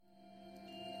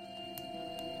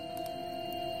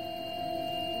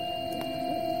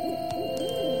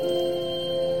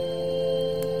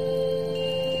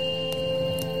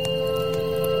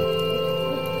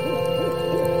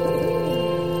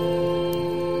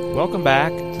Welcome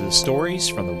back to the Stories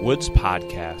from the Woods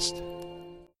podcast.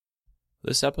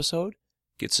 This episode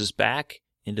gets us back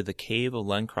into the Cave of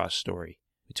Lencross story.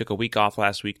 We took a week off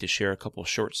last week to share a couple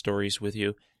short stories with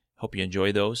you. Hope you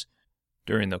enjoyed those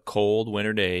during the cold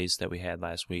winter days that we had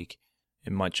last week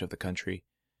in much of the country.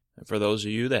 And for those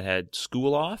of you that had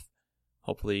school off,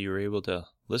 hopefully you were able to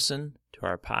listen to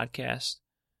our podcast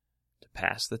to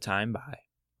pass the time by.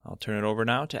 I'll turn it over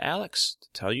now to Alex to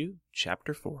tell you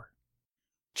Chapter 4.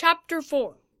 Chapter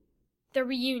 4. The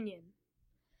Reunion.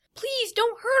 "Please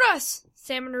don't hurt us,"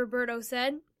 Sam and Roberto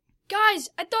said. "Guys,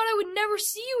 I thought I would never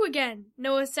see you again,"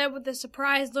 Noah said with a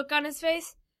surprised look on his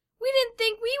face. "We didn't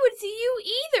think we would see you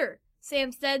either,"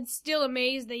 Sam said, still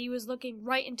amazed that he was looking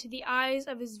right into the eyes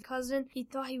of his cousin he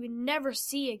thought he would never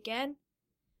see again.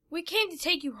 "We came to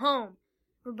take you home,"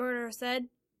 Roberto said.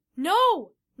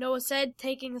 "No," Noah said,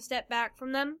 taking a step back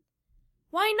from them.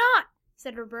 "Why not?"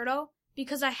 said Roberto.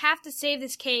 "Because I have to save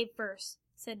this cave first,"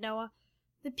 said Noah.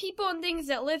 "The people and things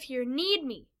that live here need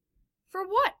me." "For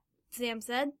what?" Sam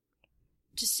said.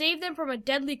 "To save them from a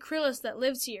deadly Krillis that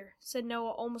lives here," said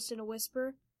Noah almost in a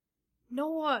whisper.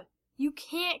 "Noah, you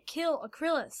can't kill a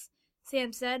Krillis,"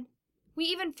 Sam said. "We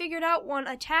even figured out one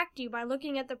attacked you by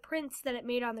looking at the prints that it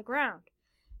made on the ground.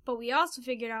 But we also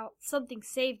figured out something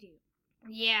saved you."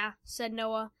 "Yeah," said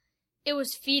Noah. "It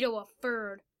was Fido, a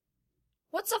Ferd."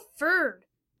 "What's a Ferd?"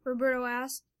 Roberto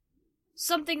asked.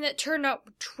 "Something that turned out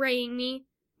betraying me,"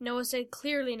 Noah said,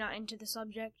 clearly not into the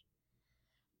subject.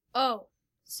 "Oh,"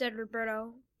 said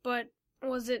Roberto, "but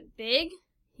was it big?"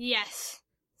 "Yes,"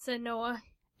 said Noah.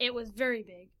 "It was very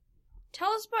big."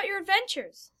 "Tell us about your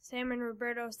adventures," Sam and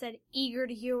Roberto said, eager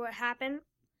to hear what happened.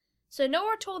 So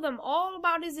Noah told them all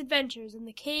about his adventures in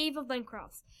the Cave of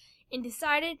Lencross, and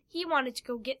decided he wanted to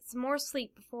go get some more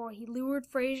sleep before he lured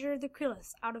Fraser the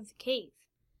Krillis out of the cave.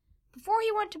 Before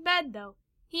he went to bed, though,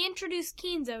 he introduced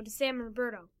Kenzo to Sam and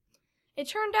Roberto. It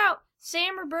turned out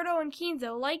Sam, Roberto, and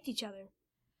Kenzo liked each other.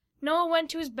 Noah went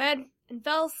to his bed and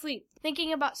fell asleep,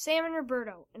 thinking about Sam and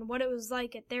Roberto and what it was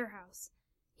like at their house.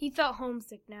 He felt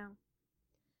homesick now.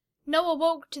 Noah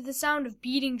woke to the sound of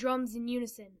beating drums in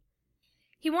unison.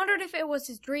 He wondered if it was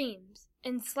his dreams,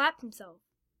 and slapped himself.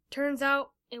 Turns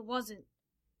out it wasn't.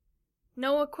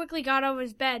 Noah quickly got out of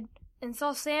his bed and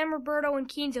saw Sam, Roberto, and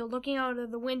Kenzo looking out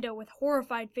of the window with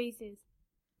horrified faces.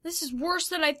 "This is worse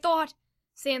than I thought,"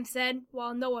 Sam said,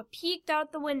 while Noah peeked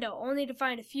out the window only to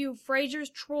find a few of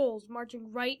Fraser's trolls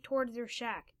marching right towards their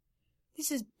shack. "This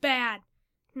is bad,"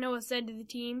 Noah said to the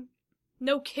team.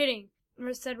 "No kidding,"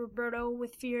 said Roberto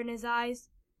with fear in his eyes.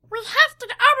 "We have to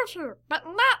get out of here, but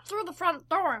not through the front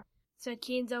door," said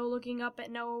Kenzo, looking up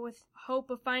at Noah with hope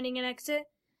of finding an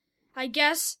exit. "I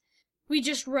guess we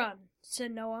just run," said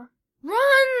Noah.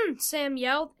 "Run!" Sam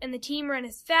yelled, and the team ran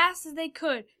as fast as they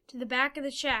could to the back of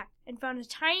the shack and found a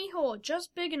tiny hole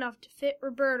just big enough to fit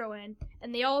Roberto in,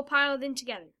 and they all piled in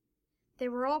together. They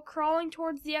were all crawling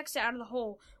towards the exit out of the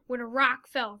hole when a rock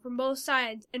fell from both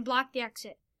sides and blocked the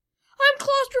exit. "I'm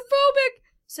claustrophobic,"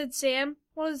 said Sam,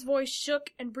 while his voice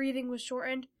shook and breathing was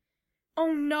shortened.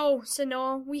 "Oh no," said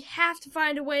Noah. "We have to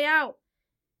find a way out."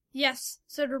 "Yes,"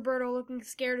 said Roberto, looking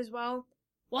scared as well.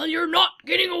 "Well, you're not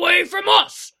getting away from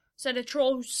us," said a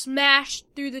troll who smashed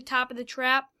through the top of the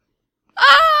trap.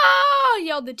 "Ah!"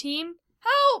 yelled the team.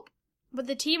 "Help!" But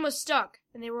the team was stuck,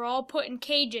 and they were all put in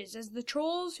cages as the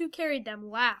trolls who carried them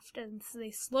laughed as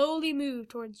they slowly moved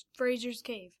towards Fraser's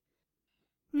cave.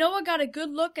 Noah got a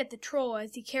good look at the troll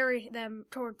as he carried them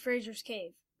toward Fraser's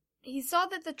cave. He saw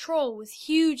that the troll was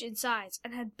huge in size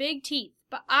and had big teeth,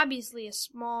 but obviously a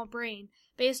small brain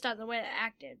based on the way it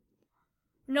acted.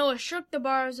 Noah shook the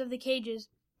bars of the cages,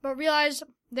 but realized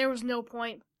there was no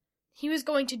point. He was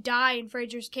going to die in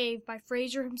Fraser's cave by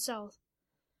Fraser himself.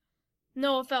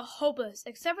 Noah felt hopeless,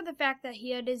 except for the fact that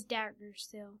he had his dagger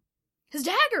still. His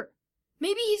dagger!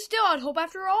 Maybe he still had hope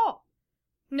after all.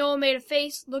 Noah made a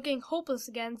face, looking hopeless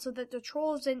again, so that the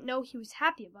trolls didn't know he was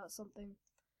happy about something.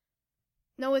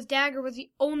 Noah's dagger was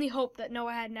the only hope that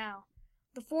Noah had now.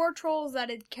 The 4 trolls that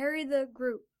had carried the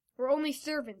group were only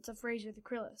servants of Fraser the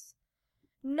Krillis.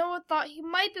 Noah thought he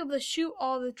might be able to shoot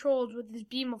all the trolls with his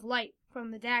beam of light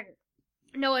from the dagger.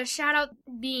 Noah shot out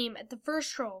the beam at the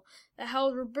first troll that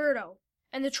held Roberto,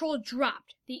 and the troll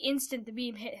dropped the instant the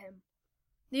beam hit him.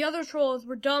 The other trolls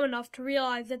were dumb enough to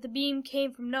realize that the beam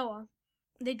came from Noah.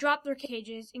 They dropped their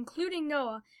cages, including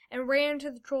Noah, and ran to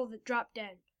the troll that dropped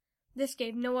dead. This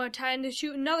gave Noah time to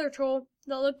shoot another troll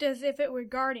that looked as if it were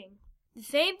guarding. The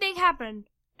same thing happened,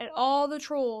 and all the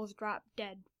trolls dropped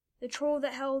dead. The troll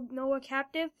that held Noah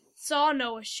captive saw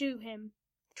Noah shoot him.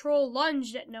 The troll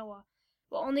lunged at Noah,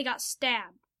 but only got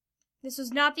stabbed. This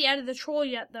was not the end of the troll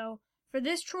yet, though, for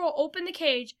this troll opened the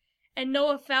cage, and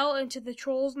Noah fell into the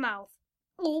troll's mouth.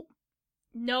 Oh!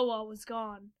 Noah was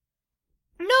gone.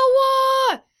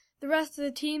 Noah! The rest of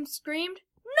the team screamed.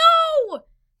 No!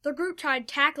 The group tried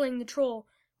tackling the troll,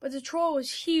 but the troll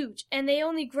was huge, and they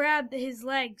only grabbed his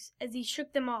legs as he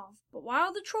shook them off. But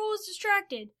while the troll was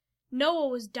distracted, Noah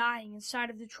was dying inside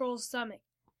of the troll's stomach.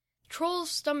 The troll's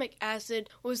stomach acid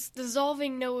was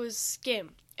dissolving Noah's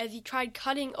skin as he tried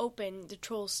cutting open the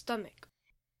troll's stomach.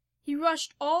 He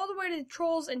rushed all the way to the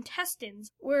troll's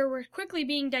intestines, where were quickly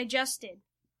being digested.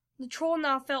 The troll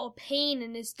now felt a pain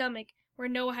in his stomach where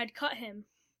Noah had cut him.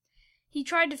 He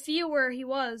tried to feel where he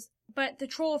was, but the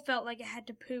troll felt like it had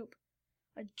to poop.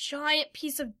 A giant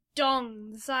piece of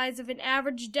dung the size of an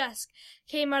average desk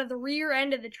came out of the rear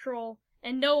end of the troll,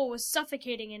 and Noah was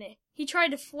suffocating in it. He tried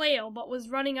to flail, but was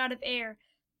running out of air,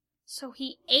 so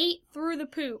he ate through the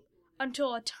poop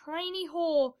until a tiny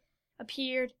hole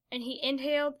appeared, and he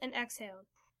inhaled and exhaled.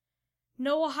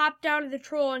 Noah hopped out of the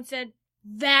troll and said,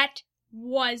 "That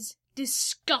was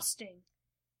disgusting."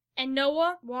 And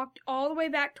Noah walked all the way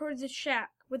back towards the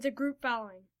shack with the group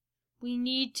following. "We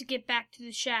need to get back to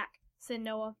the shack," said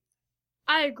Noah.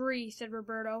 "I agree," said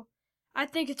Roberto. "I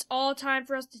think it's all time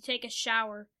for us to take a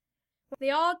shower." They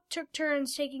all took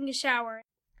turns taking a shower.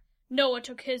 Noah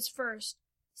took his first.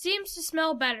 "Seems to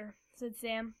smell better," said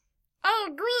Sam. "I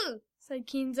agree," said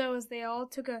Kenzo as they all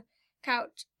took a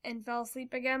couch and fell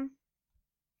asleep again.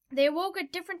 They awoke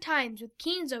at different times, with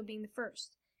Kenzo being the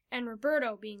first, and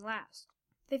Roberto being last.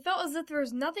 They felt as if there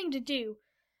was nothing to do,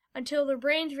 until their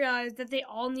brains realized that they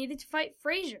all needed to fight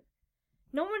Fraser.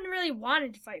 No one really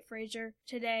wanted to fight Fraser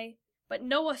today, but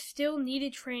Noah still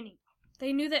needed training.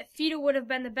 They knew that Fido would have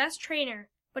been the best trainer,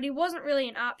 but he wasn't really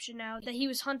an option now that he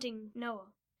was hunting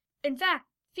Noah. In fact,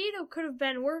 Fido could have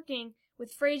been working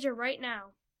with Fraser right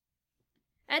now.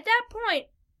 At that point,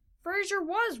 Fraser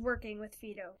was working with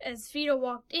Fido as Fido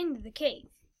walked into the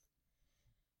cave.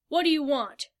 "What do you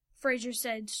want?" Fraser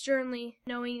said sternly,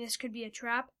 knowing this could be a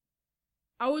trap.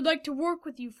 "I would like to work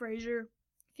with you, Fraser,"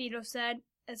 Fido said,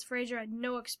 as Fraser had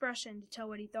no expression to tell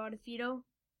what he thought of Fido.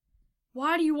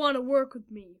 "Why do you want to work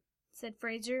with me?" said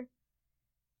Fraser.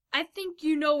 "I think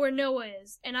you know where Noah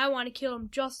is, and I want to kill him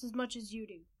just as much as you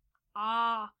do."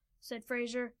 "Ah," said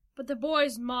Fraser, "but the boy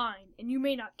is mine, and you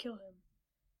may not kill him."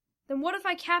 "Then what if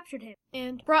I captured him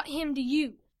and brought him to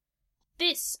you?"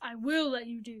 "This I will let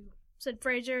you do," said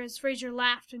Fraser as Fraser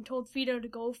laughed and told Fido to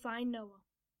go find Noah.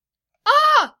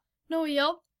 "Ah!" Noah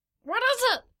yelped. "What is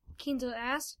it?" Kenzo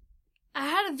asked. "I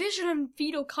had a vision of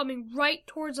Fido coming right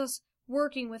towards us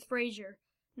working with Fraser,"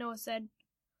 Noah said.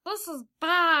 "This is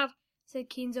bad," said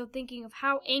Kenzo, thinking of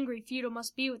how angry Fido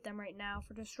must be with them right now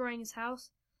for destroying his house.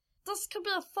 "This could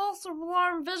be a false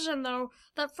alarm vision, though,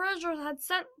 that Fraser had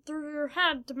sent through your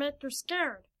head to make you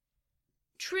scared."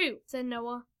 "True," said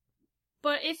Noah.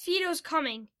 "But if Fido's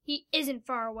coming, he isn't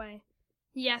far away."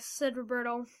 "Yes," said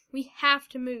Roberto. "We have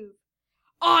to move."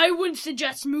 "I wouldn't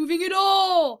suggest moving at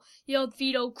all!" yelled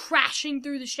Fido, crashing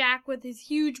through the shack with his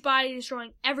huge body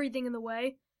destroying everything in the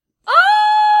way.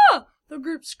 "Ah!" the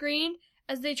group screamed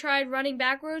as they tried running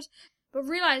backwards, but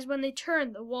realized when they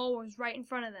turned the wall was right in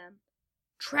front of them.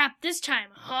 "Trapped this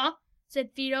time, huh?"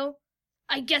 said Fido.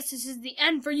 "I guess this is the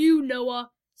end for you,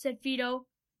 Noah," said Fido,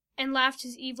 and laughed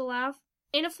his evil laugh.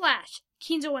 In a flash,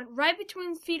 Kenzo went right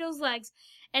between Fido's legs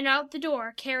and out the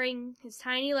door, carrying his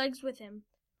tiny legs with him.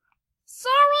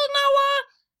 "Sorry, Noah!"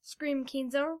 screamed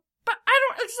Kenzo, "but I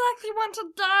don't exactly want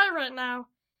to die right now,"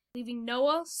 leaving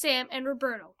Noah, Sam, and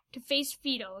Roberto to face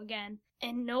Fido again,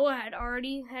 and Noah had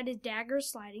already had his dagger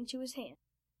sliding to his hand.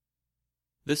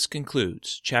 This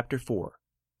concludes Chapter 4,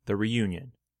 The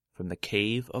Reunion, from the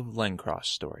Cave of Lencross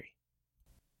story.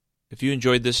 If you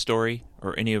enjoyed this story,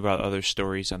 or any of our other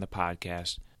stories on the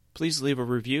podcast, please leave a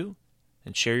review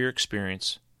and share your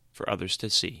experience for others to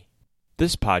see.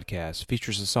 This podcast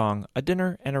features the song A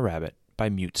Dinner and a Rabbit by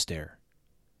Mute Stare,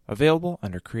 available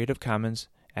under Creative Commons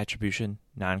Attribution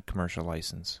Non-Commercial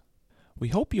License. We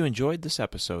hope you enjoyed this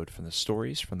episode from the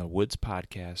Stories from the Woods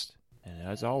podcast, and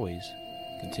as always,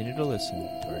 continue to listen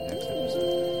to our next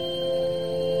episode.